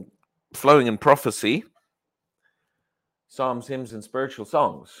flowing in prophecy, psalms, hymns, and spiritual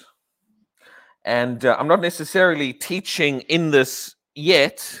songs. And I'm not necessarily teaching in this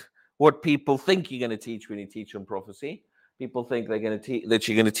yet what people think you're going to teach when you teach on prophecy. People think they're going to that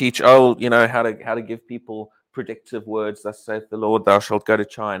you're going to teach, how to give people predictive words. Thus saith the Lord, thou shalt go to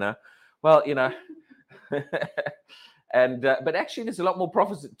China. Well, and but actually, there's a lot more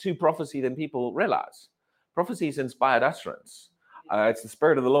to prophecy than people realize. Prophecy is inspired utterance. It's the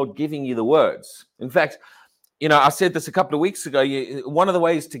Spirit of the Lord giving you the words. In fact, I said this a couple of weeks ago. One of the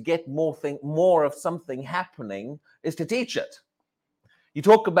ways to get more of something happening is to teach it. You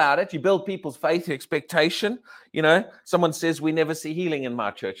talk about it, you build people's faith, expectation. Someone says, we never see healing in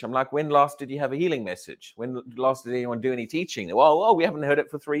my church. I'm like, when last did you have a healing message? When last did anyone do any teaching? Well, we haven't heard it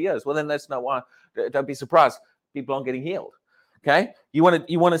for 3 years. Well, then that's not why. Don't be surprised. People aren't getting healed. Okay? You want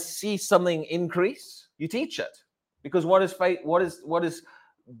to see something increase? You teach it. Because what is faith? What does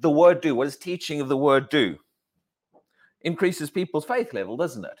the word do? What does teaching of the word do? Increases people's faith level,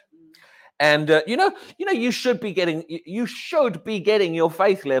 doesn't it? And you should be getting your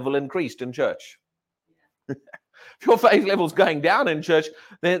faith level increased in church. If your faith level's going down in church,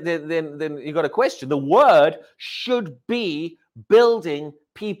 then you got a question. The word should be building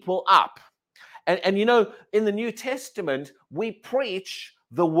people up. And in the New Testament, we preach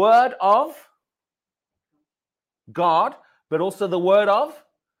the word of God, but also the word of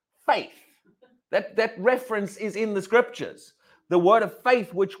faith. That reference is in the scriptures. The word of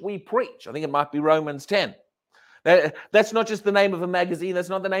faith which we preach. I think it might be Romans 10. That's not just the name of a magazine. That's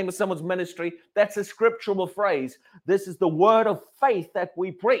not the name of someone's ministry. That's a scriptural phrase. This is the word of faith that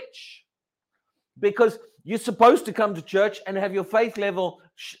we preach. Because you're supposed to come to church and have your faith level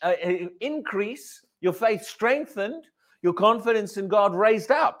increase, your faith strengthened, your confidence in God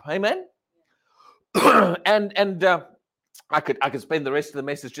raised up. Amen? and I could spend the rest of the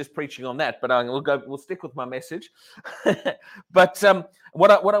message just preaching on that, but we'll stick with my message. But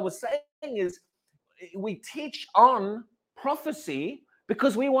what I was saying is, we teach on prophecy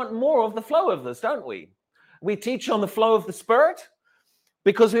because we want more of the flow of this, don't we? We teach on the flow of the Spirit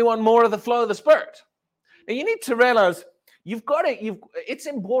because we want more of the flow of the Spirit. Now you need to realize it's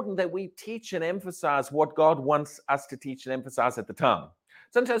important that we teach and emphasize what God wants us to teach and emphasize at the time.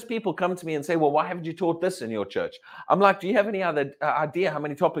 Sometimes people come to me and say, well, why haven't you taught this in your church? I'm like, do you have any other idea how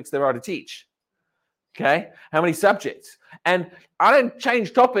many topics there are to teach? Okay, how many subjects? And I don't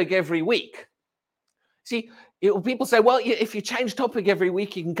change topic every week. See, people say, well, if you change topic every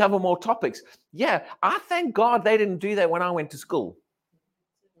week, you can cover more topics. Yeah, I thank God they didn't do that when I went to school.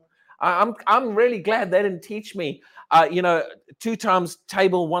 I'm really glad they didn't teach me, 2 times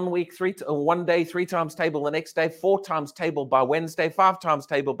table 1 week, 1 day, 3 times table the next day, 4 times table by Wednesday, 5 times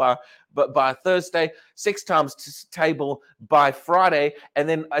table by Thursday, 6 times table by Friday, and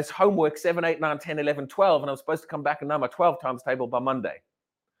then as homework 7, 8, 9, 10, 11, 12, and I'm supposed to come back and know my 12 times table by Monday.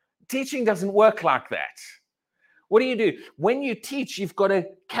 Teaching doesn't work like that. What do? When you teach, you've got to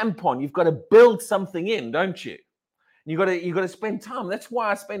camp on, you've got to build something in, don't you? You got to spend time. That's why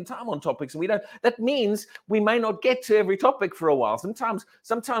I spend time on topics, and that means we may not get to every topic for a while. Sometimes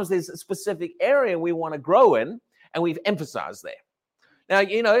there's a specific area we want to grow in, and we've emphasized there. Now,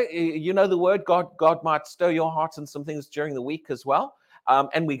 the word. God might stir your hearts in some things during the week as well,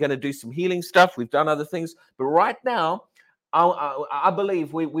 and we're going to do some healing stuff. We've done other things, but right now, I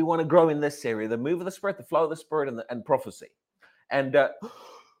believe we want to grow in this area: the move of the Spirit, the flow of the Spirit, and prophecy. And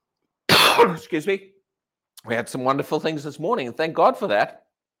excuse me. We had some wonderful things this morning, and thank God for that.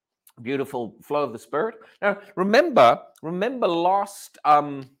 Beautiful flow of the Spirit. Now, remember last,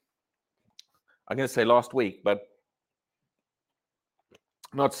 I'm going to say last week, but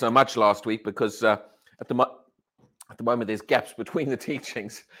not so much last week, because at the moment there's gaps between the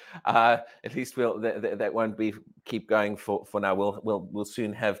teachings. At least that won't keep going for now. We'll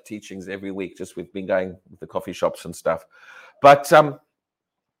soon have teachings every week. Just we've been going with the coffee shops and stuff. But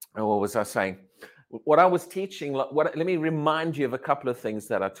what was I saying? What I was teaching, let me remind you of a couple of things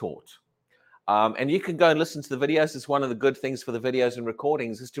that I taught. And you can go and listen to the videos. It's one of the good things for the videos and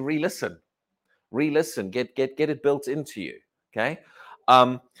recordings is to re-listen, get it built into you. Okay.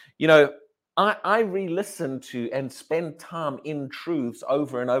 I re-listen to and spend time in truths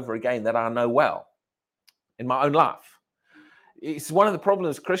over and over again that I know well in my own life. It's one of the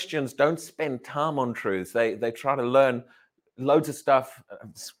problems. Christians don't spend time on truths. They try to learn loads of stuff.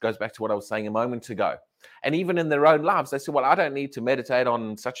 This goes back to what I was saying a moment ago. And even in their own lives, they say, well, I don't need to meditate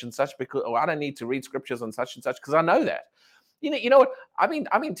on such and such or I don't need to read scriptures on such and such because I know that. You know what? I've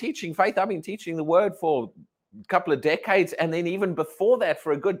been teaching faith. I've been teaching the word for couple of decades, and then even before that,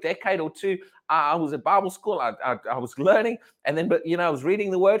 for a good decade or two, I was at Bible school. I was learning, and then, but I was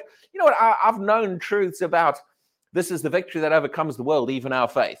reading the Word. You know what? I've known truths about this is the victory that overcomes the world, even our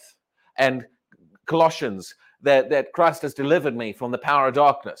faith, and Colossians that Christ has delivered me from the power of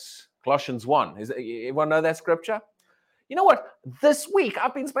darkness. Colossians 1. Everyone know that scripture? You know what? This week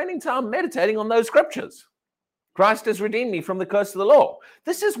I've been spending time meditating on those scriptures. Christ has redeemed me from the curse of the law.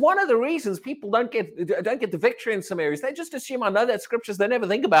 This is one of the reasons people don't get the victory in some areas. They just assume I know that scriptures. They never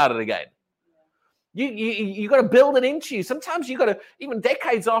think about it again. You got to build it into you. Sometimes you got to, even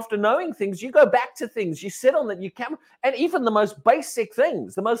decades after knowing things, you go back to things. You sit on that. You can, and even the most basic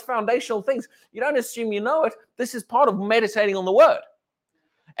things, the most foundational things, you don't assume you know it. This is part of meditating on the Word,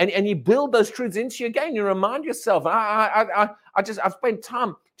 and you build those truths into you again. You remind yourself. I've spent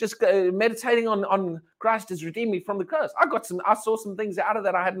time just meditating on Christ has redeemed me from the curse. I saw some things out of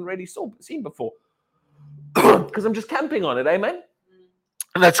that I hadn't really seen before because I'm just camping on it. Amen.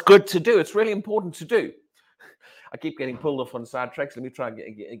 And that's good to do. It's really important to do. I keep getting pulled off on side tracks. Let me try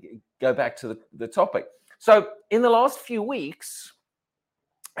and go back to the topic. So in the last few weeks,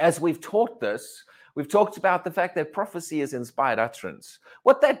 as we've taught this, we've talked about the fact that prophecy is inspired utterance.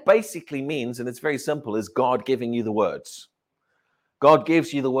 What that basically means, and it's very simple, is God giving you the words. God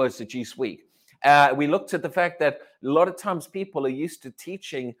gives you the words that you speak. We looked at the fact that a lot of times people are used to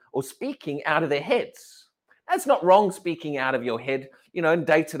teaching or speaking out of their heads. That's not wrong, speaking out of your head, in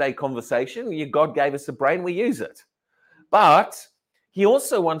day-to-day conversation. God gave us a brain, we use it. But he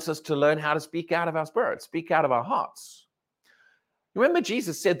also wants us to learn how to speak out of our spirit, speak out of our hearts. Remember,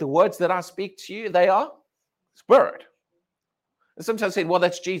 Jesus said, the words that I speak to you, they are spirit. And sometimes I said, well,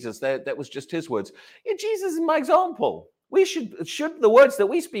 that's Jesus. That was just his words. Yeah, Jesus is my example. We should the words that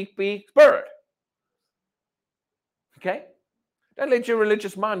we speak be spirit? Okay? Don't let your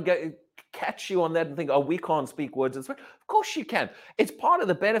religious mind catch you on that and think, oh, we can't speak words in spirit. Of course you can. It's part of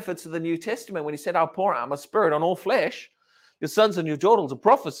the benefits of the New Testament when he said, I'll pour out my spirit on all flesh. Your sons and your daughters will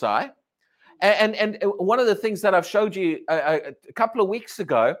prophesy. And one of the things that I've showed you a couple of weeks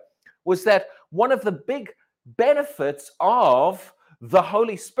ago was that one of the big benefits of the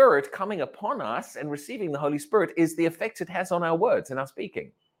Holy Spirit coming upon us and receiving the Holy Spirit is the effect it has on our words and our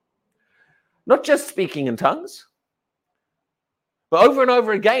speaking. Not just speaking in tongues, but over and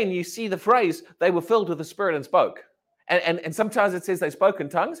over again, you see the phrase, they were filled with the Spirit and spoke. And sometimes it says they spoke in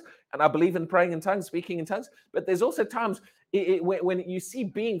tongues, and I believe in praying in tongues, speaking in tongues. But there's also times when you see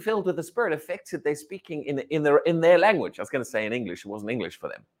being filled with the Spirit affected their speaking in their language. I was going to say in English. It wasn't English for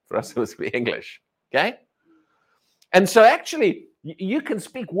them. For us, it was English. Okay? And so actually, you can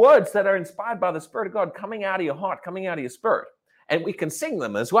speak words that are inspired by the Spirit of God coming out of your heart, coming out of your spirit. And we can sing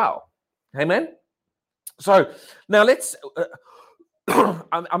them as well. Amen? So now let's...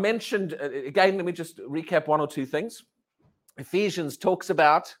 I mentioned, again, let me just recap one or two things. Ephesians talks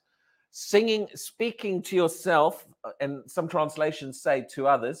about singing, speaking to yourself, and some translations say to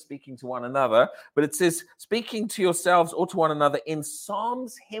others, speaking to one another, but it says speaking to yourselves or to one another in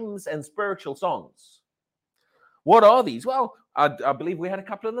psalms, hymns, and spiritual songs. What are these? Well, I believe we had a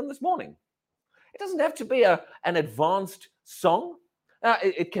couple of them this morning. It doesn't have to be an advanced song.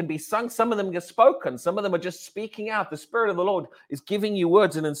 It can be sung. Some of them get spoken. Some of them are just speaking out. The Spirit of the Lord is giving you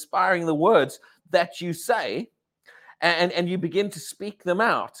words and inspiring the words that you say, and you begin to speak them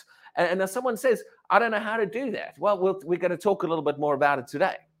out. And now someone says, I don't know how to do that. Well, we're going to talk a little bit more about it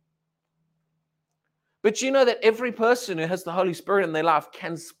today. But you know that every person who has the Holy Spirit in their life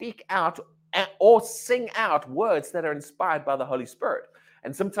can speak out or sing out words that are inspired by the Holy Spirit.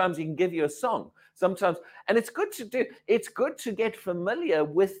 And sometimes he can give you a song. Sometimes, and it's good to do. It's good to get familiar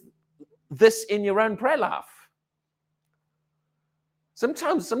with this in your own prayer life.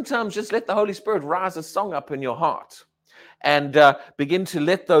 Sometimes just let the Holy Spirit rise a song up in your heart, and begin to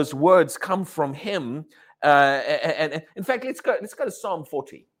let those words come from Him. And in fact, let's go to Psalm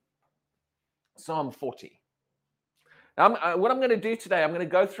 40. Psalm 40. Now, what I'm going to do today, I'm going to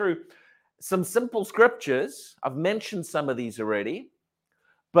go through some simple scriptures. I've mentioned some of these already.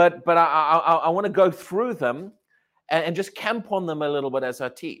 But I want to go through them and just camp on them a little bit as I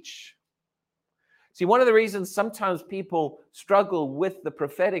teach. See, one of the reasons sometimes people struggle with the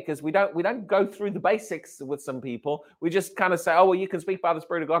prophetic is we don't go through the basics with some people. We just kind of say, oh, well, you can speak by the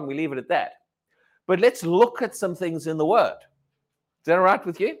Spirit of God, and we leave it at that. But let's look at some things in the Word. Is that all right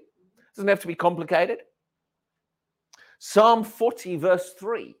with you? It doesn't have to be complicated. Psalm 40, verse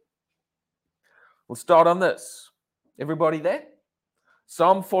 3. We'll start on this. Everybody there?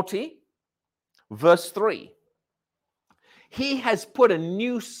 Psalm 40, verse 3. He has put a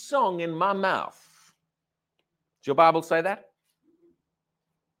new song in my mouth. Does your Bible say that?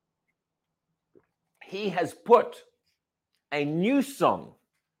 He has put a new song.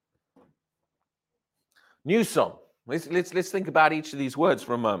 New song. Let's think about each of these words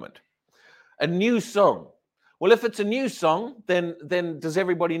for a moment. A new song. Well, if it's a new song, then does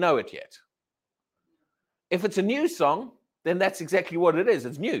everybody know it yet? If it's a new song, then that's exactly what it is.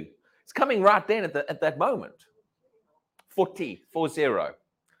 It's new. It's coming right then at that moment. 40.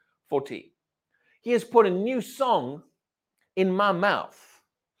 He has put a new song in my mouth.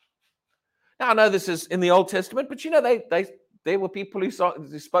 Now, I know this is in the Old Testament, but there were people who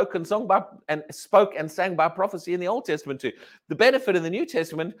spoke and sang by prophecy in the Old Testament too. The benefit in the New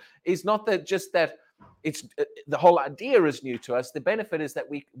Testament is not that it's the whole idea is new to us. The benefit is that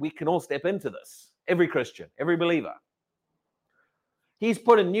we can all step into this. Every Christian, every believer. He's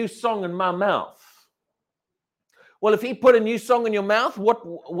put a new song in my mouth. Well, if he put a new song in your mouth,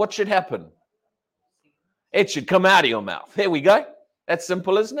 what should happen? It should come out of your mouth. There we go. That's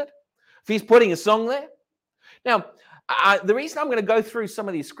simple, isn't it? If he's putting a song there. Now, the reason I'm going to go through some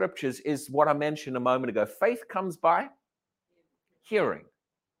of these scriptures is what I mentioned a moment ago. Faith comes by hearing.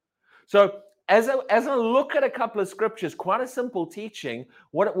 So as I look at a couple of scriptures, quite a simple teaching,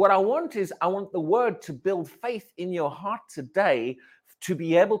 what I want the word to build faith in your heart today to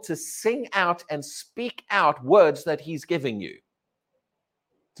be able to sing out and speak out words that he's giving you.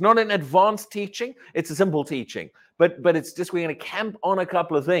 It's not an advanced teaching. It's a simple teaching. But it's just we're going to camp on a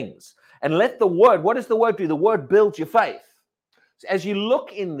couple of things. And let the word, what does the word do? The word builds your faith. So as you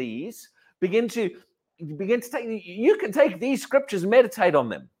look in these, begin to take, you can take these scriptures and meditate on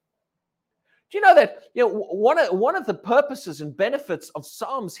them. Do you know that one of the purposes and benefits of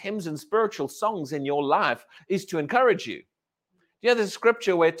psalms, hymns, and spiritual songs in your life is to encourage you? There's a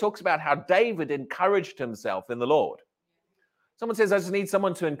scripture where it talks about how David encouraged himself in the Lord. Someone says, I just need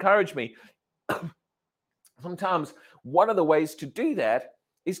someone to encourage me. Sometimes one of the ways to do that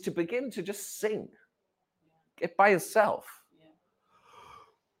is to begin to just sing. Get by yourself.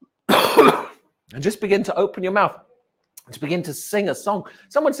 And just begin to open your mouth. To begin to sing a song.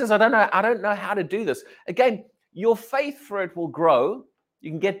 Someone says, I don't know how to do this. Again, your faith for it will grow. You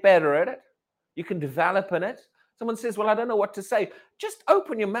can get better at it. You can develop in it. Someone says, well, I don't know what to say. Just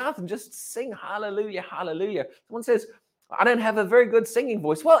open your mouth and just sing hallelujah, hallelujah. Someone says, I don't have a very good singing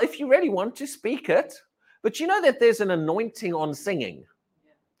voice. Well, if you really want to, speak it. But you know that there's an anointing on singing.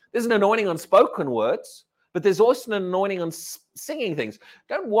 There's an anointing on spoken words, but there's also an anointing on singing things.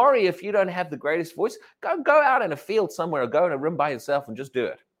 Don't worry if you don't have the greatest voice. Go out in a field somewhere or go in a room by yourself and just do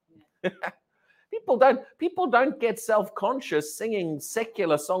it. People don't get self-conscious singing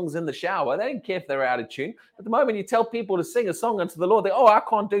secular songs in the shower. They don't care if they're out of tune. At the moment you tell people to sing a song unto the Lord, I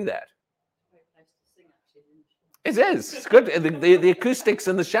can't do that. It is. It's good. The acoustics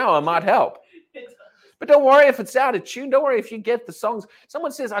in the shower might help. But don't worry if it's out of tune. Don't worry if you get the songs.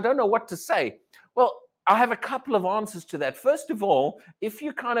 Someone says, I don't know what to say. Well, I have a couple of answers to that. First of all, if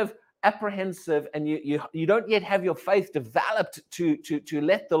you're kind of apprehensive and you don't yet have your faith developed to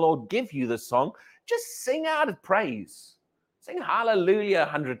let the Lord give you the song, just sing out of praise. Sing hallelujah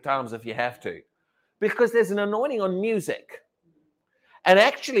 100 times if you have to. Because there's an anointing on music. And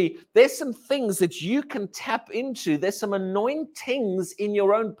actually, there's some things that you can tap into. There's some anointings in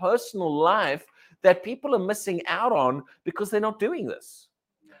your own personal life that people are missing out on because they're not doing this.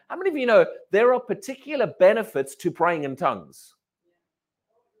 How many of you know there are particular benefits to praying in tongues?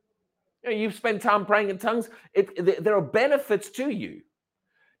 You've spent time praying in tongues. There are benefits to you.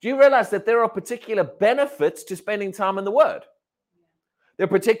 Do you realize that there are particular benefits to spending time in the Word? There are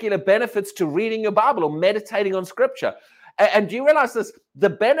particular benefits to reading your Bible or meditating on Scripture. And do you realize this? The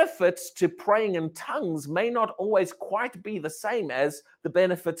benefits to praying in tongues may not always quite be the same as the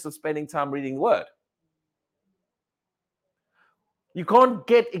benefits of spending time reading the Word. You can't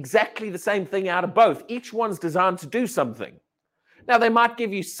get exactly the same thing out of both. Each one's designed to do something. Now, they might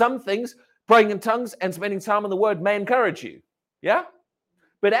give you some things. Praying in tongues and spending time in the Word may encourage you. Yeah?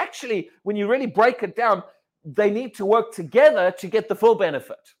 But actually, when you really break it down, they need to work together to get the full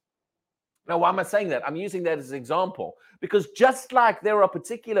benefit. Now, why am I saying that? I'm using that as an example because just like there are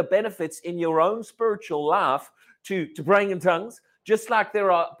particular benefits in your own spiritual life to praying in tongues, just like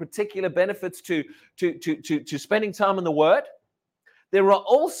there are particular benefits to spending time in the Word, there are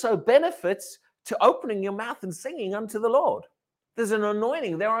also benefits to opening your mouth and singing unto the Lord. There's an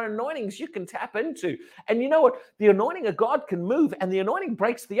anointing. There are anointings you can tap into. And you know what? The anointing of God can move, and the anointing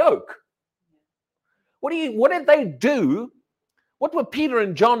breaks the yoke. What did they do? What were Peter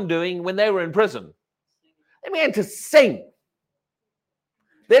and John doing when they were in prison? They began to sing.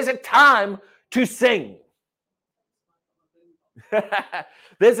 There's a time to sing.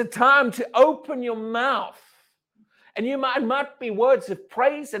 There's a time to open your mouth And it might be words of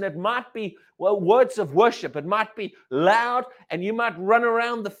praise, and it might be, well, words of worship. It might be loud, and you might run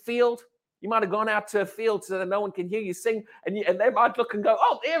around the field. You might have gone out to a field so that no one can hear you sing, and they might look and go,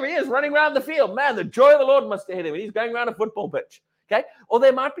 oh, there he is running around the field. Man, the joy of the Lord must have hit him, and he's going around a football pitch. Okay? Or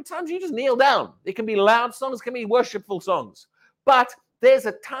there might be times you just kneel down. It can be loud songs, it can be worshipful songs. But there's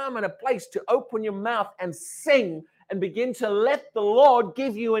a time and a place to open your mouth and sing and begin to let the Lord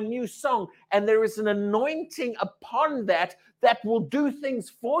give you a new song. And there is an anointing upon that will do things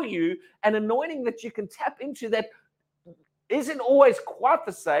for you, an anointing that you can tap into that isn't always quite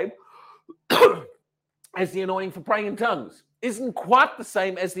the same as the anointing for praying in tongues, isn't quite the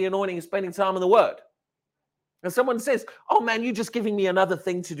same as the anointing of spending time in the Word. And someone says, oh man, you're just giving me another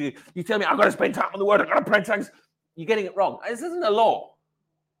thing to do. You tell me I've got to spend time in the Word, I've got to pray in tongues. You're getting it wrong. This isn't a law.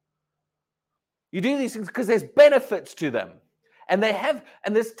 You do these things because there's benefits to them. And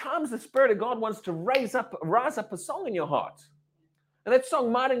there's times the Spirit of God wants to rise up a song in your heart. And that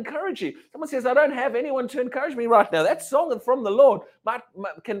song might encourage you. Someone says, I don't have anyone to encourage me right now. That song from the Lord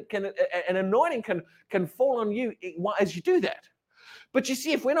an anointing can fall on you as you do that. But you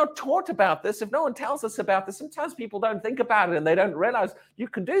see, if we're not taught about this, if no one tells us about this, sometimes people don't think about it and they don't realize you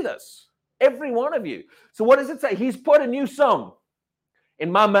can do this. Every one of you. So what does it say? He's put a new song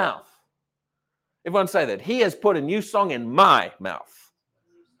in my mouth. Everyone say that. He has put a new song in my mouth.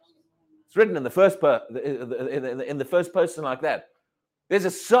 It's written in the first person like that. There's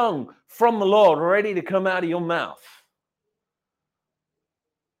a song from the Lord ready to come out of your mouth.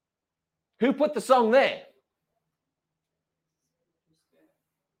 Who put the song there?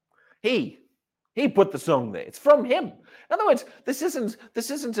 He put the song there. It's from him. In other words, this isn't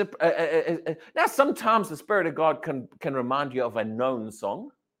now sometimes the Spirit of God can remind you of a known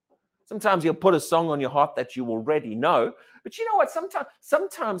song. Sometimes he'll put a song on your heart that you already know. But you know what?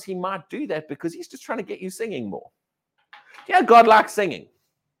 Sometimes he might do that because he's just trying to get you singing more. Yeah, God likes singing.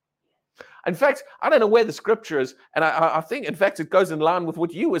 In fact, I don't know where the scripture is, and I think, in fact, it goes in line with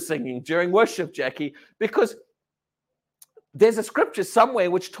what you were singing during worship, Jackie, because there's a scripture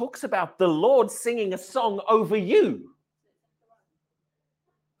somewhere which talks about the Lord singing a song over you.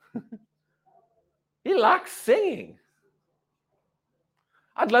 He likes singing.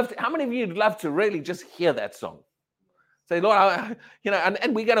 I'd love to. How many of you would love to really just hear that song? Say, Lord,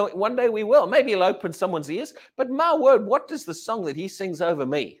 and we're going to, one day we will. Maybe he'll open someone's ears. But my word, what does the song that he sings over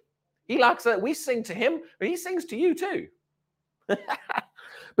me? He likes that we sing to him, but he sings to you too.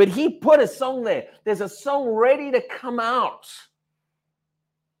 But he put a song there. There's a song ready to come out.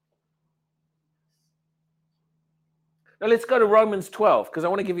 Now let's go to Romans 12, because I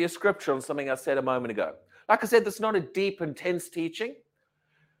want to give you a scripture on something I said a moment ago. Like I said, that's not a deep, intense teaching.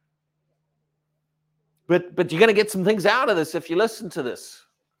 But you're going to get some things out of this if you listen to this.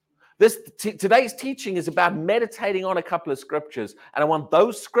 Today's teaching is about meditating on a couple of scriptures. And I want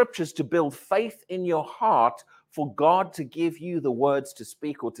those scriptures to build faith in your heart for God to give you the words to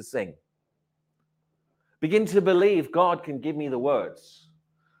speak or to sing. Begin to believe God can give me the words.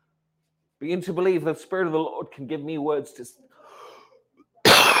 Begin to believe the Spirit of the Lord can give me words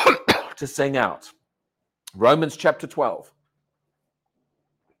to sing out. Romans chapter 12.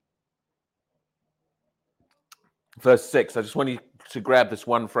 Verse 6, I just want you to grab this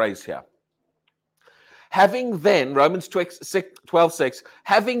one phrase here. Having then, Romans 12:6,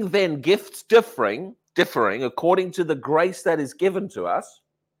 having then gifts differing according to the grace that is given to us,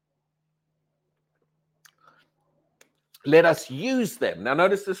 let us use them. Now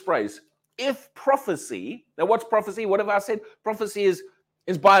notice this phrase, if prophecy, now what's prophecy? What have I said? Prophecy is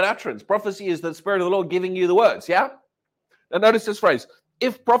by utterance. Prophecy is the Spirit of the Lord giving you the words, yeah? Now notice this phrase,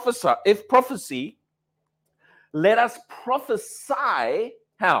 if prophecy, let us prophesy,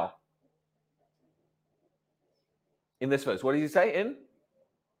 how? In this verse, what does he say?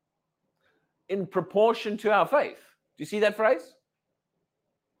 In proportion to our faith. Do you see that phrase?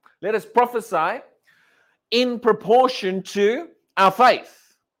 Let us prophesy in proportion to our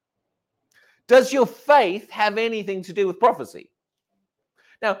faith. Does your faith have anything to do with prophecy?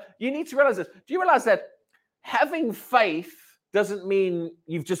 Now, you need to realize this. Do you realize that having faith doesn't mean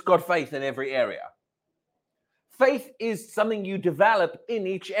you've just got faith in every area? Faith is something you develop in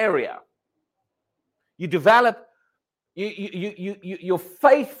each area. You develop, your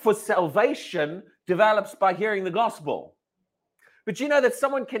faith for salvation develops by hearing the gospel. But you know that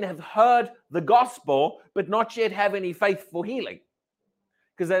someone can have heard the gospel, but not yet have any faith for healing.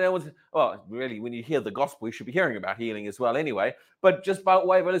 Because they know, well, really, when you hear the gospel, you should be hearing about healing as well anyway, but just by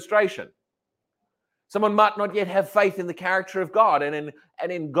way of illustration. Someone might not yet have faith in the character of God and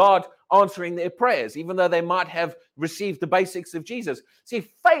in God answering their prayers, even though they might have received the basics of Jesus. See,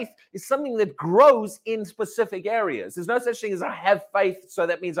 faith is something that grows in specific areas. There's no such thing as I have faith, so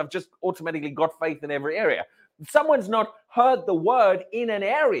that means I've just automatically got faith in every area. If someone's not heard the word in an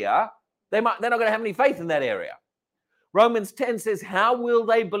area, they're not going to have any faith in that area. Romans 10 says, how will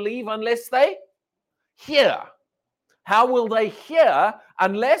they believe unless they hear? How will they hear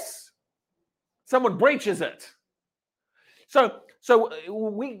unless someone breaches it? So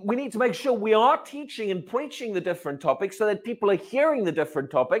we need to make sure we are teaching and preaching the different topics so that people are hearing the different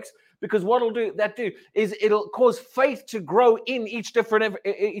topics, because what it'll do is it'll cause faith to grow in each different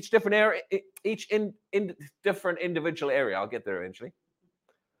area, in different individual area. I'll get there eventually.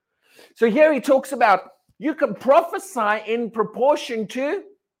 So here he talks about you can prophesy in proportion to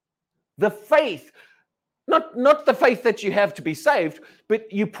the faith. Not the faith that you have to be saved,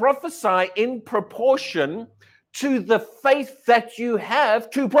 but you prophesy in proportion to the faith that you have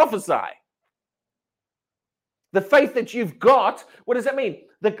to prophesy. The faith that you've got, what does that mean?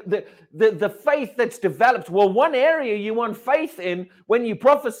 The faith that's developed. Well, one area you want faith in when you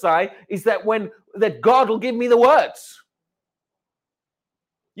prophesy is that God will give me the words.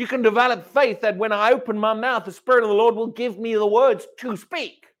 You can develop faith that when I open my mouth, the Spirit of the Lord will give me the words to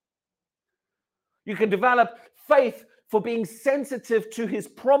speak. You can develop faith for being sensitive to his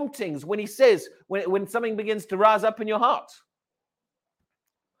promptings when he says, when something begins to rise up in your heart.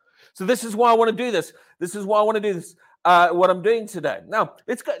 So this is why I want to do this. This is why I want to do this, what I'm doing today. Now,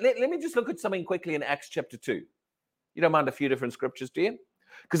 let me just look at something quickly in Acts chapter 2. You don't mind a few different scriptures, do you?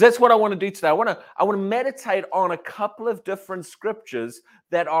 Because that's what I want to do today. I want to meditate on a couple of different scriptures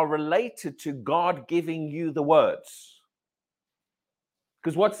that are related to God giving you the words.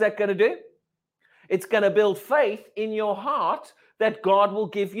 Because what's that going to do? It's going to build faith in your heart that God will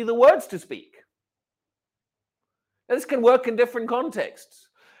give you the words to speak. Now, this can work in different contexts.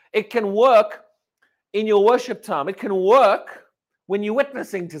 It can work in your worship time. It can work when you're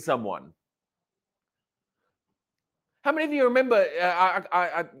witnessing to someone. How many of you remember,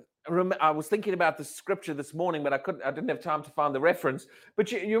 I was thinking about the scripture this morning, but I didn't have time to find the reference.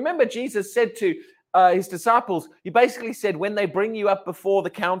 But you remember Jesus said to his disciples, he basically said, when they bring you up before the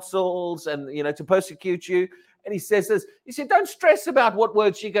councils and, to persecute you, and he says this, he said, don't stress about what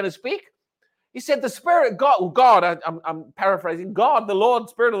words you're going to speak. He said, the Spirit, God, I'm paraphrasing, God, the Lord,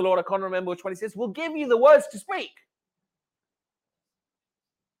 Spirit of the Lord, I can't remember which one he says, will give you the words to speak.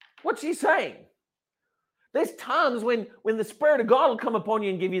 What's he saying? There's times when the Spirit of God will come upon you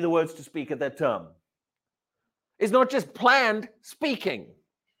and give you the words to speak at that time. It's not just planned speaking.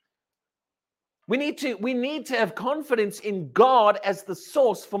 We need to have confidence in God as the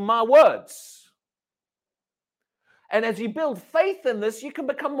source for my words. And as you build faith in this, you can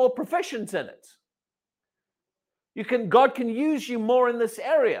become more proficient in it. God can use you more in this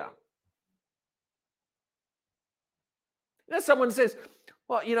area. Someone says,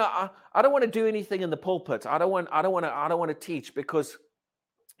 well, I don't want to do anything in the pulpit. I don't want to teach because,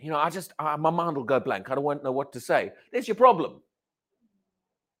 my mind will go blank. I don't want to know what to say. There's your problem.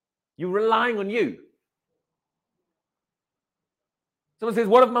 You're relying on you. Someone says,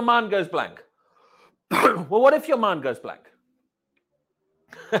 what if my mind goes blank? Well, what if your mind goes blank?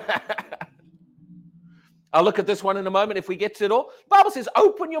 I'll look at this one in a moment if we get to it all. The Bible says,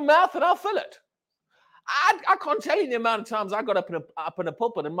 open your mouth and I'll fill it. I can't tell you the amount of times I got up in a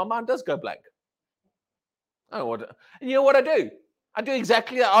pulpit and my mind does go blank. And you know what I do? I do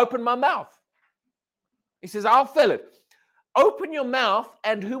exactly that. I open my mouth. He says, I'll fill it. Open your mouth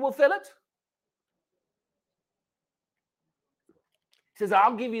and who will fill it? He says,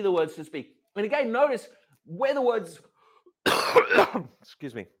 I'll give you the words to speak. And again, notice where the words,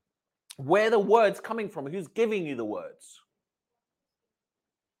 excuse me, where the words coming from, who's giving you the words.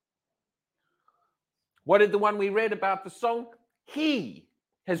 What did the one we read about the song? He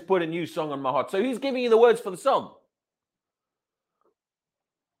has put a new song on my heart. So who's giving you the words for the song?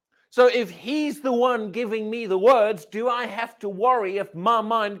 So if he's the one giving me the words, do I have to worry if my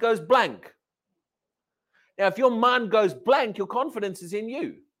mind goes blank? Now, if your mind goes blank, your confidence is in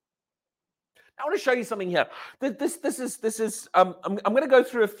you. I want to show you something here. This is I'm going to go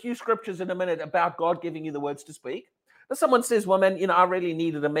through a few scriptures in a minute about God giving you the words to speak. Now, someone says, well, man, I really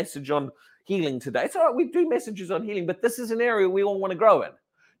needed a message on healing today. It's all right, we do messages on healing, but this is an area we all want to grow in.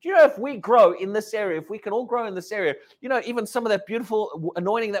 Do you know if we grow in this area, if we can all grow in this area, even some of that beautiful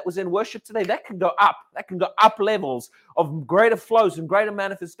anointing that was in worship today, that can go up. That can go up levels of greater flows and greater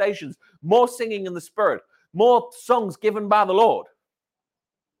manifestations, more singing in the Spirit, more songs given by the Lord.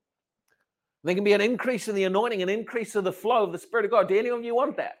 There can be an increase in the anointing, an increase of the flow of the Spirit of God. Do any of you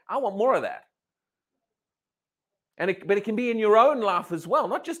want that? I want more of that. But it can be in your own life as well,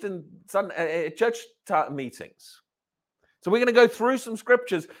 not just in church meetings. So we're going to go through some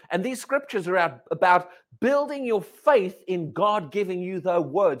scriptures, and these scriptures are about building your faith in God giving you the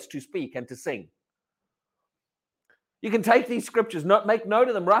words to speak and to sing. You can take these scriptures, make note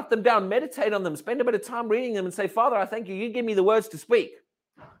of them, write them down, meditate on them, spend a bit of time reading them and say, Father, I thank you. You give me the words to speak.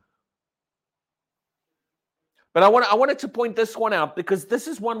 But I wanted to point this one out because this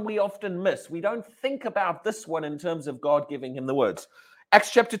is one we often miss. We don't think about this one in terms of God giving him the words.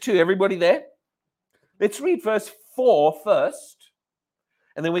 Acts chapter 2, everybody there? Let's read verse 4 first,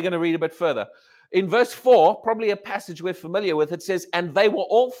 and then we're going to read a bit further. In verse 4, probably a passage we're familiar with, it says, and they were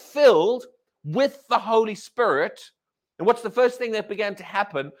all filled with the Holy Spirit. And what's the first thing that began to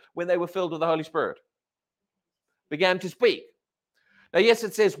happen when they were filled with the Holy Spirit? Began to speak. Now, yes,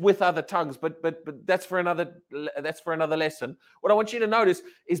 it says with other tongues, but that's for another lesson. What I want you to notice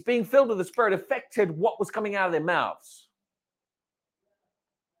is being filled with the Spirit affected what was coming out of their mouths.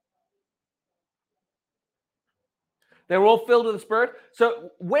 They were all filled with the Spirit.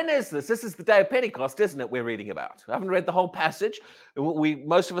 So when is this? This is the day of Pentecost, isn't it, we're reading about? I haven't read the whole passage.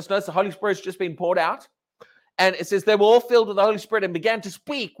 Most of us know the Holy Spirit's just been poured out. And it says they were all filled with the Holy Spirit and began to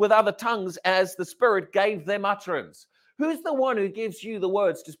speak with other tongues as the Spirit gave them utterance. Who's the one who gives you the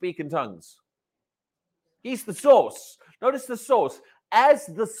words to speak in tongues? He's the source. Notice the source. As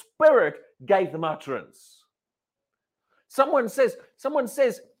the Spirit gave them utterance. Someone says,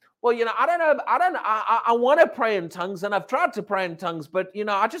 well, I don't know. I want to pray in tongues, and I've tried to pray in tongues, but,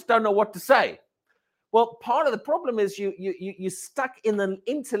 I just don't know what to say. Well, part of the problem is you're stuck in the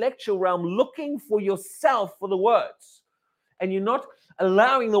intellectual realm looking for yourself for the words, and you're not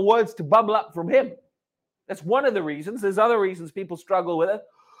allowing the words to bubble up from him. That's one of the reasons. There's other reasons people struggle with it.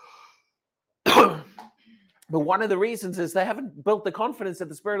 But one of the reasons is they haven't built the confidence of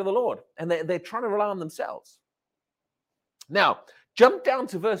the Spirit of the Lord, and they're trying to rely on themselves. Now, jump down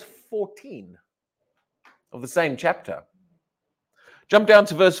to verse 14 of the same chapter. Jump down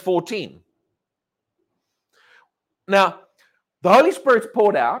to verse 14. Now, the Holy Spirit's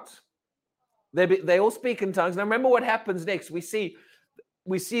poured out. They all speak in tongues. Now, remember what happens next. We see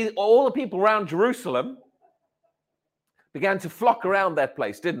all the people around Jerusalem began to flock around that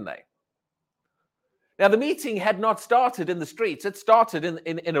place, didn't they? Now, the meeting had not started in the streets. It started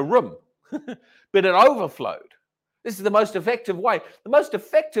in a room, but it overflowed. This is the most effective way. The most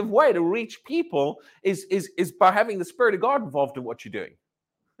effective way to reach people is by having the Spirit of God involved in what you're doing.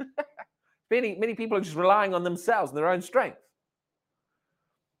 Many people are just relying on themselves and their own strength.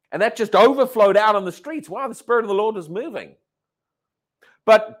 And that just overflowed out on the streets. Wow, the Spirit of the Lord was moving.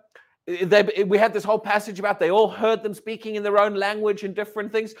 But we had this whole passage about they all heard them speaking in their own language and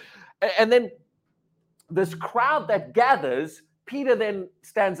different things. And then this crowd that gathers, Peter then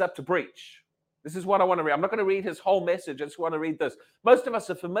stands up to preach. This is what I want to read. I'm not going to read his whole message. I just want to read this. Most of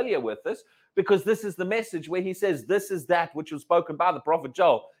us are familiar with this because this is the message where he says, this is that which was spoken by the prophet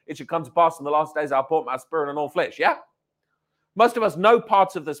Joel. It should come to pass in the last days, I'll pour out my Spirit on all flesh. Yeah? Most of us know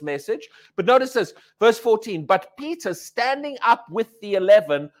parts of this message. But notice this, verse 14. But Peter, standing up with the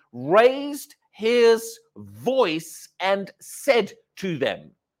 11, raised his voice and said to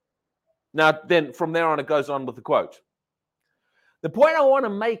them. Now, then from there on, it goes on with the quote. The point I want to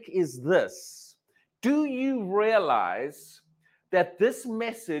make is this. Do you realize that this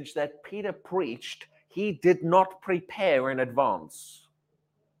message that Peter preached, he did not prepare in advance?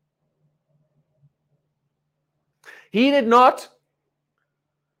 He did not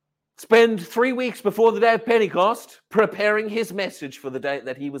spend 3 weeks before the day of Pentecost preparing his message for the day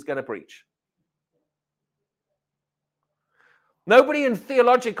that he was going to preach. Nobody in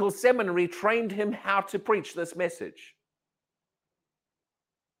theological seminary trained him how to preach this message.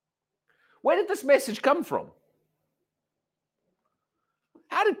 Where did this message come from?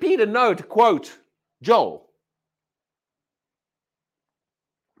 How did Peter know to quote Joel?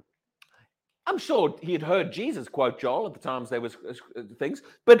 I'm sure he had heard Jesus quote Joel at the times there was things,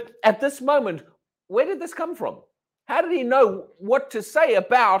 but at this moment, where did this come from? How did he know what to say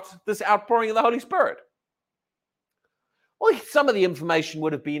about this outpouring of the Holy Spirit? Well, some of the information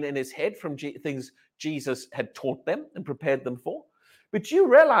would have been in his head from things Jesus had taught them and prepared them for. But you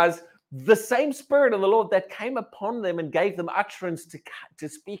realize the same Spirit of the Lord that came upon them and gave them utterance to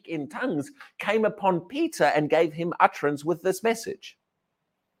speak in tongues came upon Peter and gave him utterance with this message.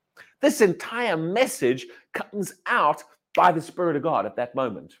 This entire message comes out by the Spirit of God at that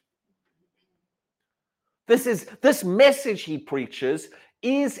moment. This message he preaches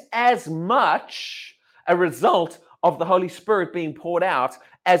is as much a result of the Holy Spirit being poured out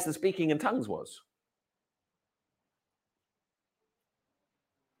as the speaking in tongues was.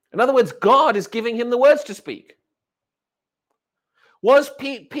 In other words, God is giving him the words to speak. Was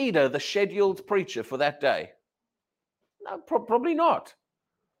Peter the scheduled preacher for that day? No, probably not.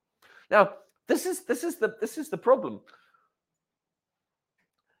 Now, this is the problem.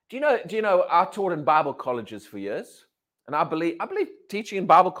 Do you know? I taught in Bible colleges for years, and I believe teaching in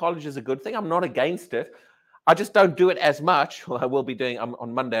Bible college is a good thing. I'm not against it. I just don't do it as much. Well, I will be doing.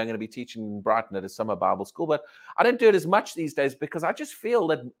 On Monday, I'm going to be teaching in Brighton at a summer Bible school, but I don't do it as much these days because I just feel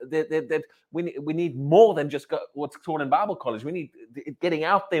that we need more than just what's taught in Bible college. We need getting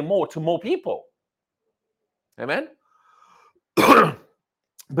out there more to more people. Amen.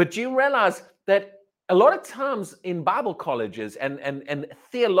 But do you realize that a lot of times in Bible colleges and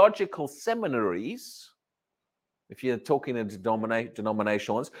theological seminaries, if you're talking in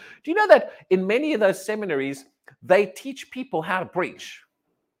denominational ones, do you know that in many of those seminaries, they teach people how to preach?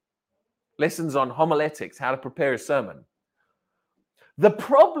 Lessons on homiletics, how to prepare a sermon. The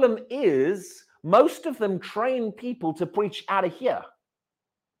problem is most of them train people to preach out of here.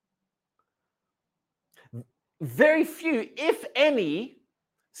 Very few, if any,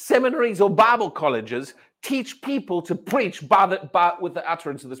 seminaries or Bible colleges teach people to preach with the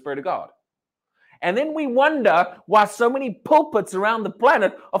utterance of the Spirit of God. And then we wonder why so many pulpits around the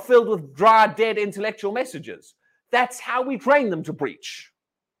planet are filled with dry, dead intellectual messages. That's how we train them to preach.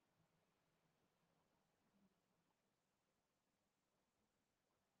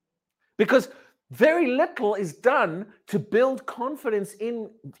 Because very little is done to build confidence in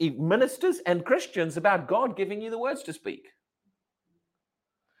ministers and Christians about God giving you the words to speak.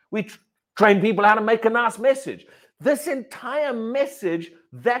 We train people how to make a nice message. This entire message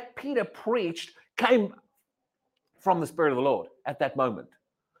that Peter preached came from the Spirit of the Lord at that moment.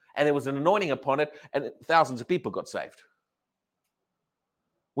 And there was an anointing upon it, and thousands of people got saved.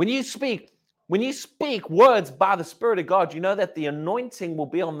 When you speak words by the Spirit of God, you know that the anointing will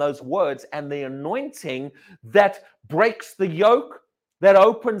be on those words, and the anointing that breaks the yoke, that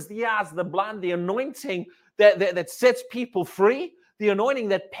opens the eyes of the blind, the anointing that sets people free, the anointing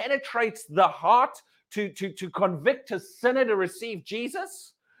that penetrates the heart to convict a sinner to receive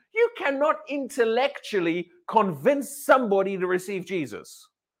Jesus. You cannot intellectually convince somebody to receive Jesus.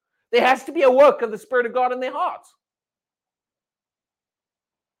 There has to be a work of the Spirit of God in their heart.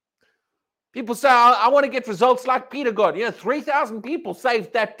 People say, I want to get results like Peter got. 3,000 people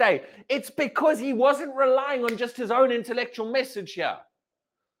saved that day. It's because he wasn't relying on just his own intellectual message here.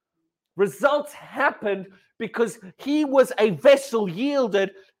 Results happened because he was a vessel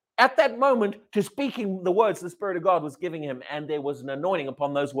yielded at that moment to speaking the words the Spirit of God was giving him, and there was an anointing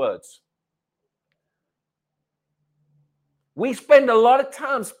upon those words. We spend a lot of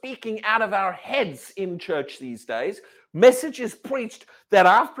time speaking out of our heads in church these days. Messages preached that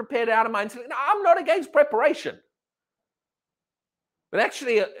I've prepared out of my intellect. Now, I'm not against preparation. But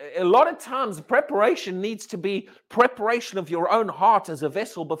actually, a lot of times, preparation needs to be preparation of your own heart as a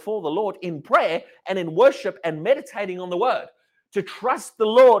vessel before the Lord in prayer and in worship and meditating on the word. To trust the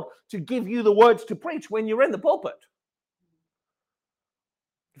Lord to give you the words to preach when you're in the pulpit.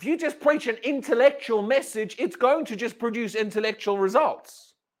 If you just preach an intellectual message, it's going to just produce intellectual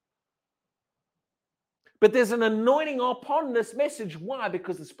results. But there's an anointing upon this message. Why?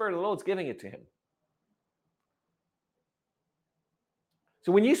 Because the Spirit of the Lord's giving it to him.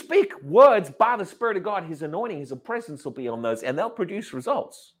 So when you speak words by the Spirit of God, his anointing, his presence will be on those, and they'll produce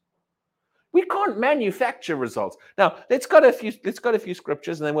results. We can't manufacture results. Now, let's go to a few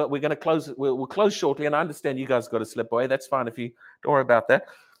scriptures, and then we're going to close. We'll close shortly, and I understand you guys got to slip away. That's fine if you don't worry about that.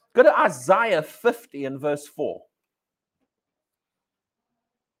 Go to Isaiah 50 and verse 4.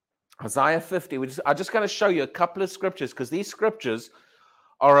 Isaiah 50. I'm just going to show you a couple of scriptures, because these scriptures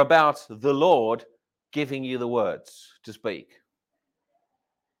are about the Lord giving you the words to speak.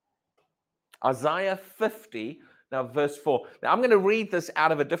 Isaiah 50, now verse 4. Now I'm going to read this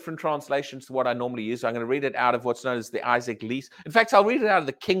out of a different translation to what I normally use. I'm going to read it out of what's known as the Isaac Lees. In fact, I'll read it out of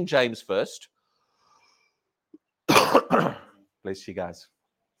the King James first. Bless you guys.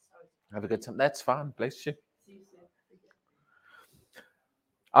 Have a good time. That's fine. Bless you.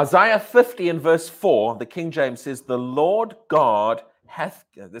 Isaiah 50 and verse 4, the King James says, the Lord God hath,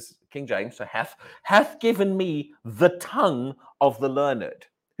 this King James, so hath given me the tongue of the learned.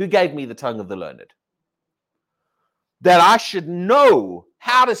 Who gave me the tongue of the learned? That I should know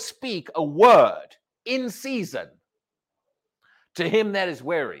how to speak a word in season to him that is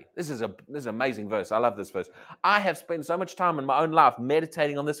weary. This is an amazing verse. I love this verse. I have spent so much time in my own life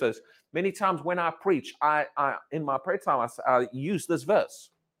meditating on this verse. Many times when I preach, I in my prayer time, I use this verse.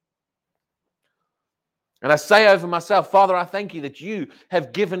 And I say over myself, Father, I thank you that you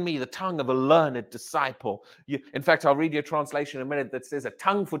have given me the tongue of a learned disciple. In fact, I'll read your translation in a minute that says a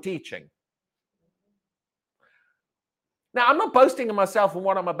tongue for teaching. Now, I'm not boasting in myself and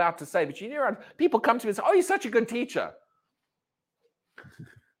what I'm about to say, but you know, people come to me and say, oh, you're such a good teacher.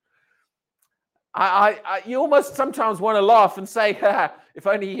 You almost sometimes want to laugh and say, if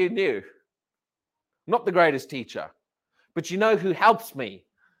only you knew. I'm not the greatest teacher, but you know who helps me.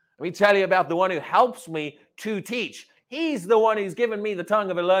 Let me tell you about the one who helps me to teach. He's the one who's given me the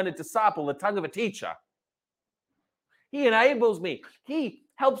tongue of a learned disciple, the tongue of a teacher. He enables me. He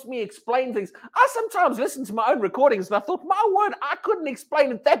helps me explain things. I sometimes listen to my own recordings and I thought, my word, I couldn't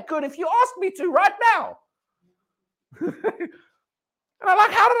explain it that good if you asked me to right now. And I'm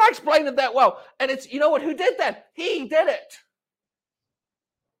like, how did I explain it that well? And it's, you know what, who did that? He did it.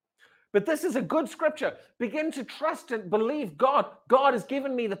 But this is a good scripture. Begin to trust and believe God. God has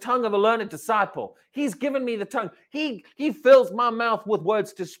given me the tongue of a learned disciple. He's given me the tongue. He fills my mouth with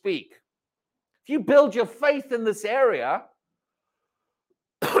words to speak. If you build your faith in this area,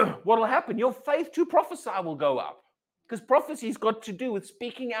 what will happen? Your faith to prophesy will go up. Because prophecy's got to do with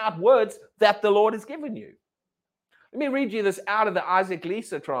speaking out words that the Lord has given you. Let me read you this out of the Isaac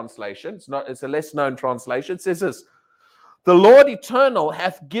Lisa translation. It's a less known translation. It says this: the Lord eternal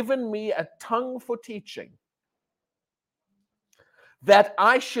hath given me a tongue for teaching, that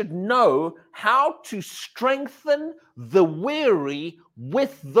I should know how to strengthen the weary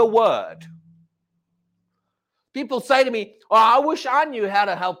with the word. People say to me, oh, I wish I knew how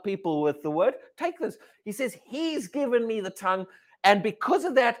to help people with the word. Take this. He says, he's given me the tongue, and because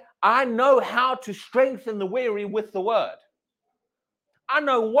of that, I know how to strengthen the weary with the word. I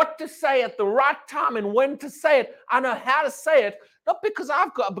know what to say at the right time and when to say it. I know how to say it, not because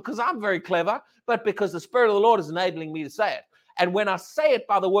I'm very clever, but because the Spirit of the Lord is enabling me to say it. And when I say it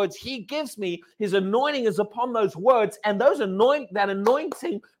by the words he gives me, his anointing is upon those words, and that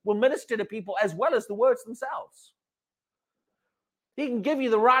anointing will minister to people as well as the words themselves. He can give you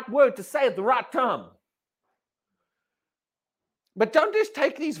the right word to say at the right time. But don't just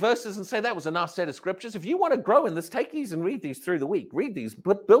take these verses and say that was a nice set of scriptures. If you want to grow in this, take these and read these through the week. Read these,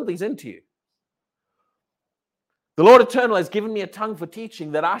 build these into you. The Lord eternal has given me a tongue for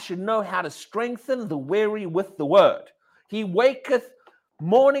teaching, that I should know how to strengthen the weary with the word. He waketh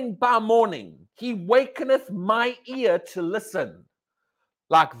morning by morning. He wakeneth my ear to listen,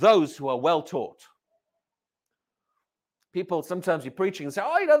 like those who are well taught. People, sometimes you're preaching and say,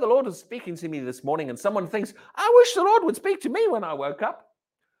 oh, you know, the Lord was speaking to me this morning, and someone thinks, I wish the Lord would speak to me when I woke up.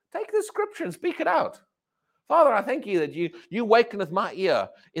 Take this scripture and speak it out. Father, I thank you that you wakeneth my ear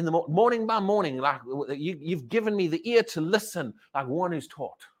in the morning by morning, like you've given me the ear to listen like one who's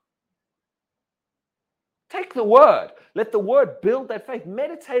taught. Take the word. Let the word build that faith.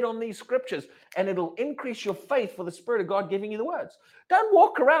 Meditate on these scriptures, and it'll increase your faith for the Spirit of God giving you the words. Don't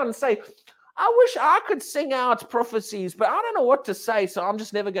walk around and say, I wish I could sing out prophecies, but I don't know what to say, so I'm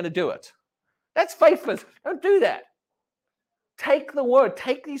just never going to do it. That's faithless. Don't do that. Take the word,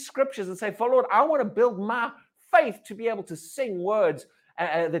 take these scriptures and say, Lord, I want to build my faith to be able to sing words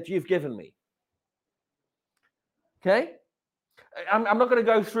that you've given me. Okay? I'm not going to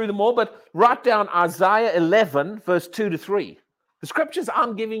go through them all, but write down Isaiah 11, verse 2-3. The scriptures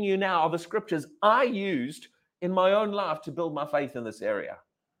I'm giving you now are the scriptures I used in my own life to build my faith in this area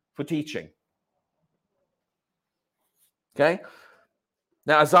for teaching. Okay?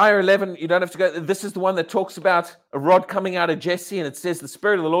 Now, Isaiah 11, you don't have to go. This is the one that talks about a rod coming out of Jesse, and it says, the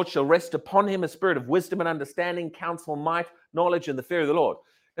Spirit of the Lord shall rest upon him, a spirit of wisdom and understanding, counsel, might, knowledge, and the fear of the Lord.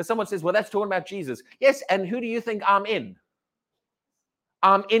 Now, someone says, well, that's talking about Jesus. Yes, and who do you think I'm in?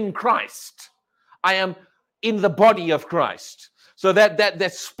 I'm in Christ. I am in the body of Christ. So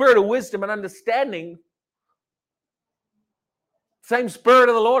that spirit of wisdom and understanding, same Spirit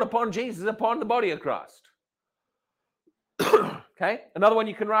of the Lord upon Jesus, upon the body of Christ. Okay, another one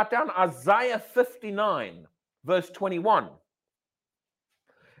you can write down, Isaiah 59, verse 21.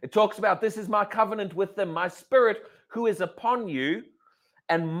 It talks about, this is my covenant with them, my Spirit who is upon you,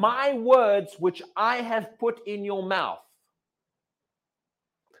 and my words which I have put in your mouth.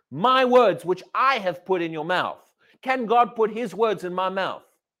 My words which I have put in your mouth. Can God put his words in my mouth?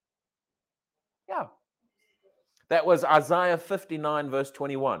 Yeah. That was Isaiah 59, verse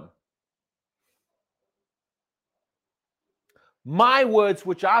 21. My words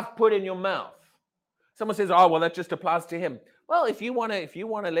which I've put in your mouth. Someone says, oh, well, that just applies to him. Well, if you want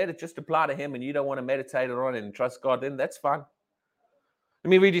to let it just apply to him and you don't want to meditate on it and trust God, then that's fine. Let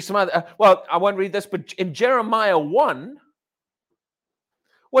me read you some other. Well, I won't read this, but in Jeremiah 1,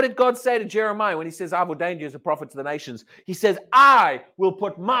 what did God say to Jeremiah when he says, I've ordained you as a prophet to the nations? He says, I will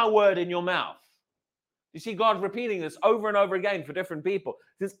put my word in your mouth. You see God repeating this over and over again for different people.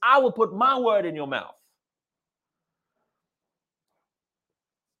 He says, I will put my word in your mouth.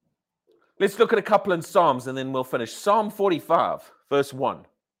 Let's look at a couple in Psalms and then we'll finish. Psalm 45, verse 1.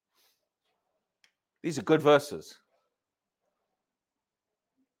 These are good verses.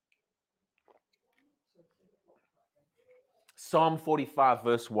 Psalm 45,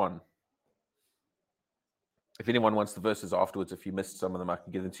 verse 1. If anyone wants the verses afterwards, if you missed some of them, I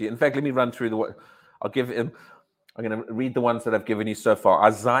can give them to you. In fact, let me run through I'm going to read the ones that I've given you so far.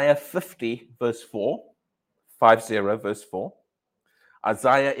 Isaiah 50, verse 4. 50, verse 4.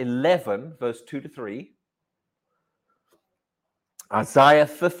 Isaiah 11, verse 2 to 3. Isaiah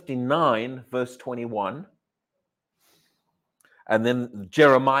 59, verse 21. And then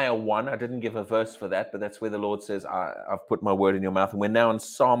Jeremiah 1. I didn't give a verse for that, but that's where the Lord says, I've put my word in your mouth. And we're now in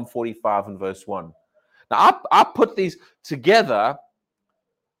Psalm 45 and verse 1. Now, I put these together.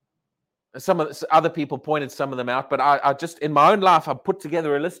 Some other people pointed some of them out, but I just, in my own life, I put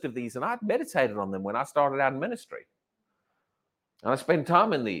together a list of these, and I meditated on them when I started out in ministry. And I spent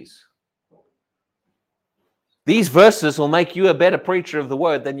time in these. These verses will make you a better preacher of the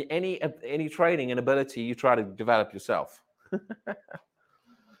word than any training and ability you try to develop yourself.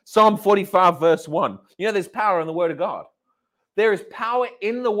 Psalm 45, verse 1. You know, there's power in the word of God. There is power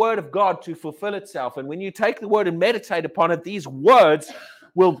in the word of God to fulfill itself. And when you take the word and meditate upon it, these words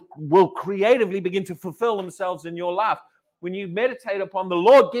will creatively begin to fulfill themselves in your life. When you meditate upon the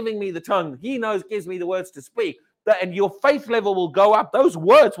Lord giving me the tongue, he gives me the words to speak, and your faith level will go up. Those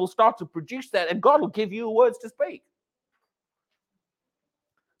words will start to produce that, and God will give you words to speak.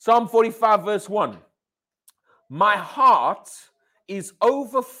 Psalm 45, verse 1. My heart is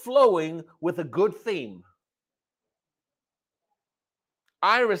overflowing with a good theme.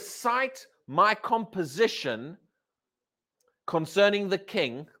 I recite my composition concerning the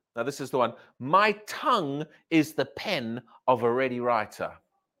king. Now, this is the one. My tongue is the pen of a ready writer.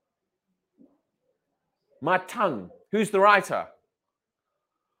 My tongue. Who's the writer?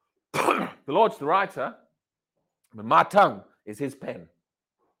 The Lord's the writer, but my tongue is his pen.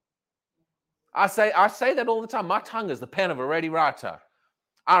 I say that all the time. My tongue is the pen of a ready writer.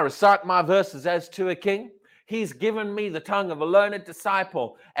 I recite my verses as to a king. He's given me the tongue of a learned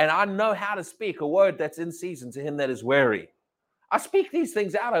disciple, and I know how to speak a word that's in season to him that is weary. I speak these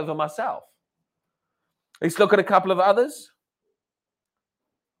things out over myself. Let's look at a couple of others.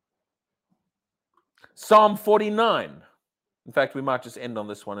 Psalm 49. In fact, we might just end on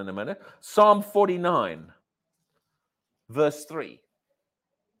this one in a minute. Psalm 49, verse 3.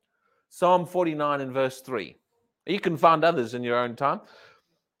 Psalm 49 and verse 3. You can find others in your own time.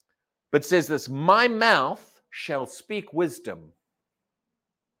 But it says this, my mouth shall speak wisdom.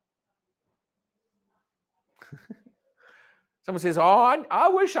 Someone says, oh, I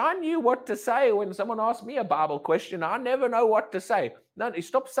wish I knew what to say when someone asks me a Bible question. I never know what to say. No,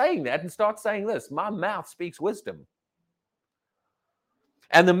 stop saying that and start saying this. My mouth speaks wisdom.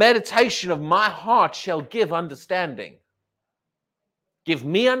 And the meditation of my heart shall give understanding. Give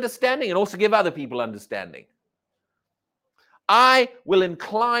me understanding and also give other people understanding. I will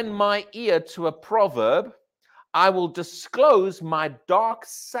incline my ear to a proverb. I will disclose my dark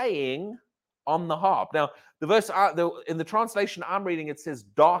saying on the harp. Now, the verse in the translation I'm reading, it says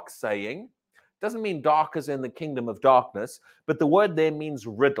dark saying. Doesn't mean dark as in the kingdom of darkness, but the word there means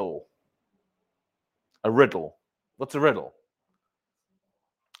riddle. A riddle. What's a riddle?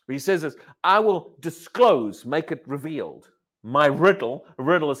 He says this, I will disclose, make it revealed. My riddle, a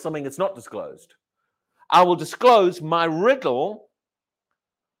riddle is something that's not disclosed. I will disclose my riddle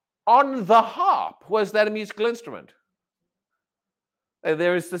on the harp. Was that a musical instrument?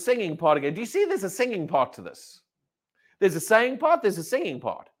 There is the singing part again. Do you see there's a singing part to this? There's a saying part, there's a singing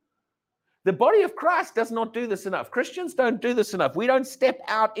part. The body of Christ does not do this enough. Christians don't do this enough. We don't step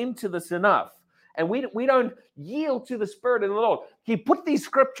out into this enough. And we don't yield to the Spirit of the Lord. He put these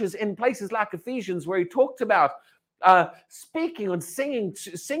scriptures in places like Ephesians where he talked about speaking and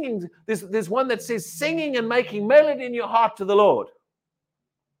singing. There's one that says singing and making melody in your heart to the Lord.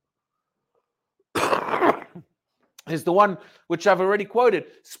 There's the one which I've already quoted.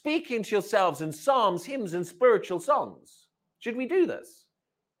 Speaking to yourselves in psalms, hymns, and spiritual songs. Should we do this?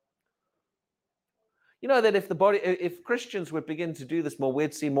 You know that if Christians would begin to do this more,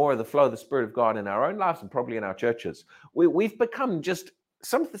 we'd see more of the flow of the Spirit of God in our own lives and probably in our churches. We've become just,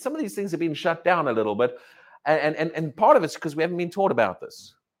 some of these things have been shut down a little bit. And part of it's because we haven't been taught about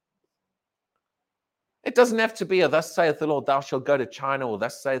this. It doesn't have to be a thus saith the Lord, thou shalt go to China, or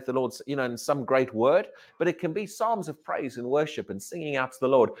thus saith the Lord, in some great word, but it can be psalms of praise and worship and singing out to the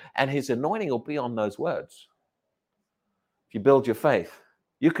Lord, and his anointing will be on those words. If you build your faith,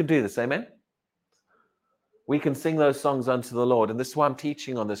 you can do this, amen? We can sing those songs unto the Lord, and this is why I'm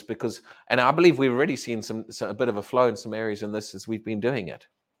teaching on this, and I believe we've already seen a bit of a flow in some areas in this as we've been doing it.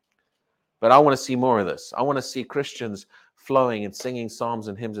 But I want to see more of this. I want to see Christians flowing and singing psalms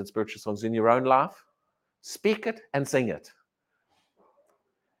and hymns and spiritual songs in your own life. Speak it and sing it.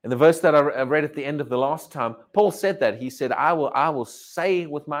 In the verse that I read at the end of the last time, Paul said that. He said, I will say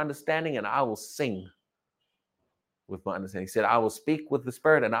with my understanding and I will sing with my understanding. He said, I will speak with the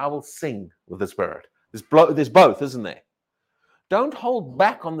Spirit and I will sing with the Spirit. There's both, isn't there? Don't hold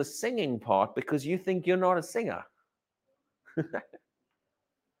back on the singing part because you think you're not a singer.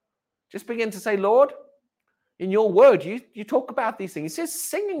 Just begin to say, Lord, in your word, you talk about these things. It says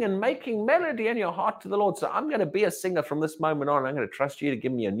singing and making melody in your heart to the Lord. So I'm going to be a singer from this moment on. I'm going to trust you to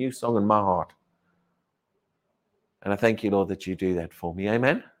give me a new song in my heart. And I thank you, Lord, that you do that for me.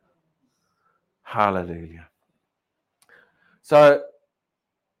 Amen. Hallelujah. So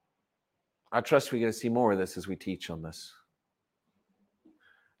I trust we're going to see more of this as we teach on this.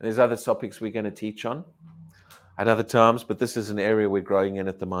 And there's other topics we're going to teach on at other times, but this is an area we're growing in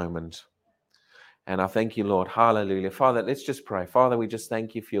at the moment. And I thank you, Lord. Hallelujah. Father, let's just pray. Father, we just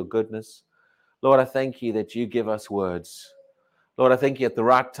thank you for your goodness. Lord, I thank you that you give us words. Lord, I thank you at the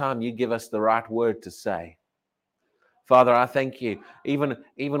right time, you give us the right word to say. Father, I thank you, even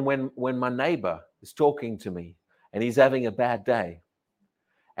when my neighbor is talking to me and he's having a bad day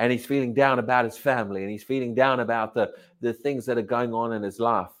and he's feeling down about his family and he's feeling down about the things that are going on in his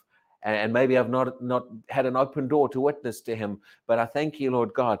life. And maybe I've not had an open door to witness to him, but I thank you,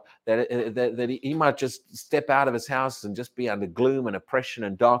 Lord God, that he might just step out of his house and just be under gloom and oppression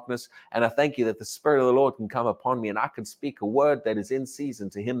and darkness. And I thank you that the Spirit of the Lord can come upon me and I can speak a word that is in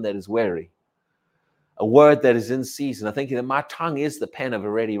season to him that is weary. A word that is in season. I thank you that my tongue is the pen of a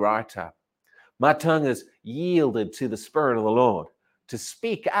ready writer. My tongue is yielded to the Spirit of the Lord to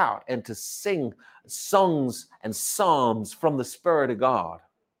speak out and to sing songs and psalms from the Spirit of God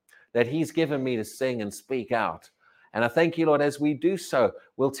that he's given me to sing and speak out. And I thank you, Lord, as we do so,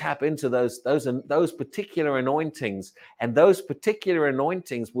 we'll tap into those particular anointings, and those particular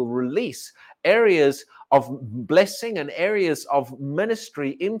anointings will release areas of blessing and areas of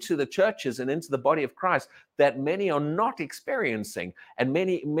ministry into the churches and into the body of Christ that many are not experiencing. And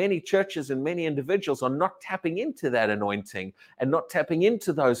many churches and many individuals are not tapping into that anointing and not tapping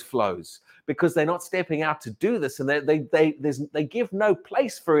into those flows because they're not stepping out to do this, and they give no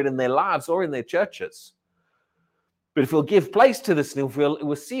place for it in their lives or in their churches. But if we'll give place to this, and if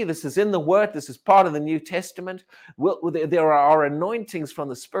we'll see this is in the Word, this is part of the New Testament, there are anointings from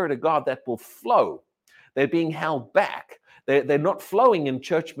the Spirit of God that will flow. They're being held back. They're not flowing in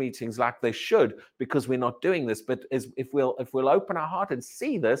church meetings like they should because we're not doing this. But if we'll open our heart and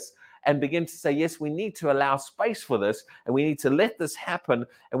see this and begin to say, yes, we need to allow space for this and we need to let this happen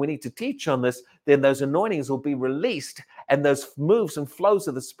and we need to teach on this, then those anointings will be released and those moves and flows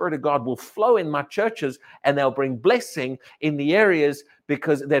of the Spirit of God will flow in my churches and they'll bring blessing in the areas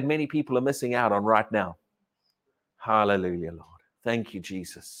that many people are missing out on right now. Hallelujah, Lord. Thank you,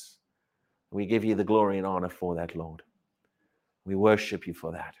 Jesus. We give you the glory and honor for that, Lord. We worship you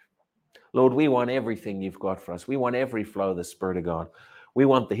for that. Lord, we want everything you've got for us. We want every flow of the Spirit of God. We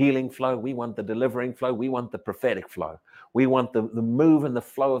want the healing flow. We want the delivering flow. We want the prophetic flow. We want the move and the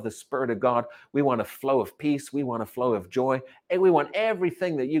flow of the Spirit of God. We want a flow of peace. We want a flow of joy. And we want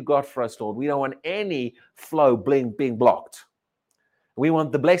everything that you got for us, Lord. We don't want any flow being blocked. We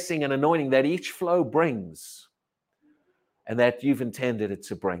want the blessing and anointing that each flow brings and that you've intended it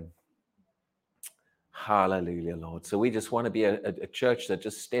to bring. Hallelujah, Lord. So we just want to be a church that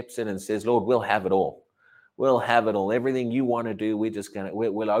just steps in and says, Lord, we'll have it all. We'll have it all. Everything you want to do,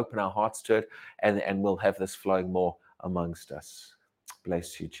 we'll open our hearts to it and we'll have this flowing more amongst us.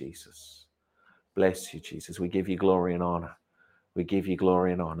 Bless you, Jesus. Bless you, Jesus. We give you glory and honor. We give you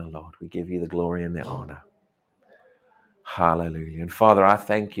glory and honor, Lord. We give you the glory and the honor. Hallelujah. And Father, I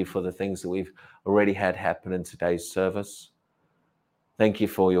thank you for the things that we've already had happen in today's service. Thank you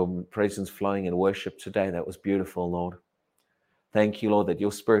for your presence flowing in worship today. That was beautiful, Lord. Thank you, Lord, that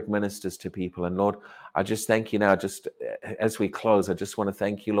your Spirit ministers to people. And Lord, I just thank you now, just as we close, I just want to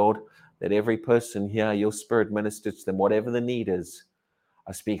thank you, Lord, that every person here, your Spirit ministers to them, whatever the need is.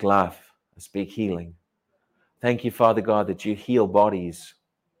 I speak life. I speak healing. Thank you, Father God, that you heal bodies.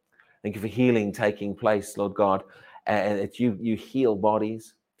 Thank you for healing taking place, Lord God, and that you heal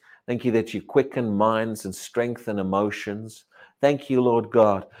bodies. Thank you that you quicken minds and strengthen emotions. Thank you, Lord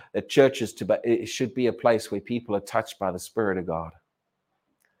God, that churches it should be a place where people are touched by the Spirit of God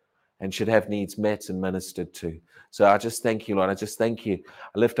and should have needs met and ministered to. So I just thank you, Lord. I just thank you.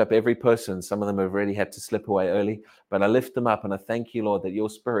 I lift up every person. Some of them have already had to slip away early, but I lift them up and I thank you, Lord, that your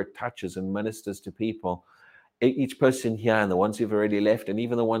Spirit touches and ministers to people. Each person here and the ones who've already left and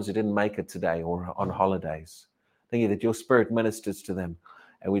even the ones who didn't make it today or on holidays. Thank you that your Spirit ministers to them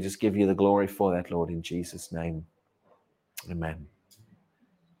And we just give you the glory for that, Lord, in Jesus' name. Amen.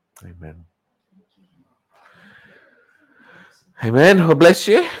 Amen. Amen. Well, bless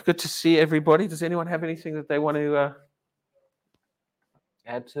you. Good to see everybody. Does anyone have anything that they want to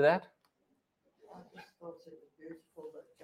add to that?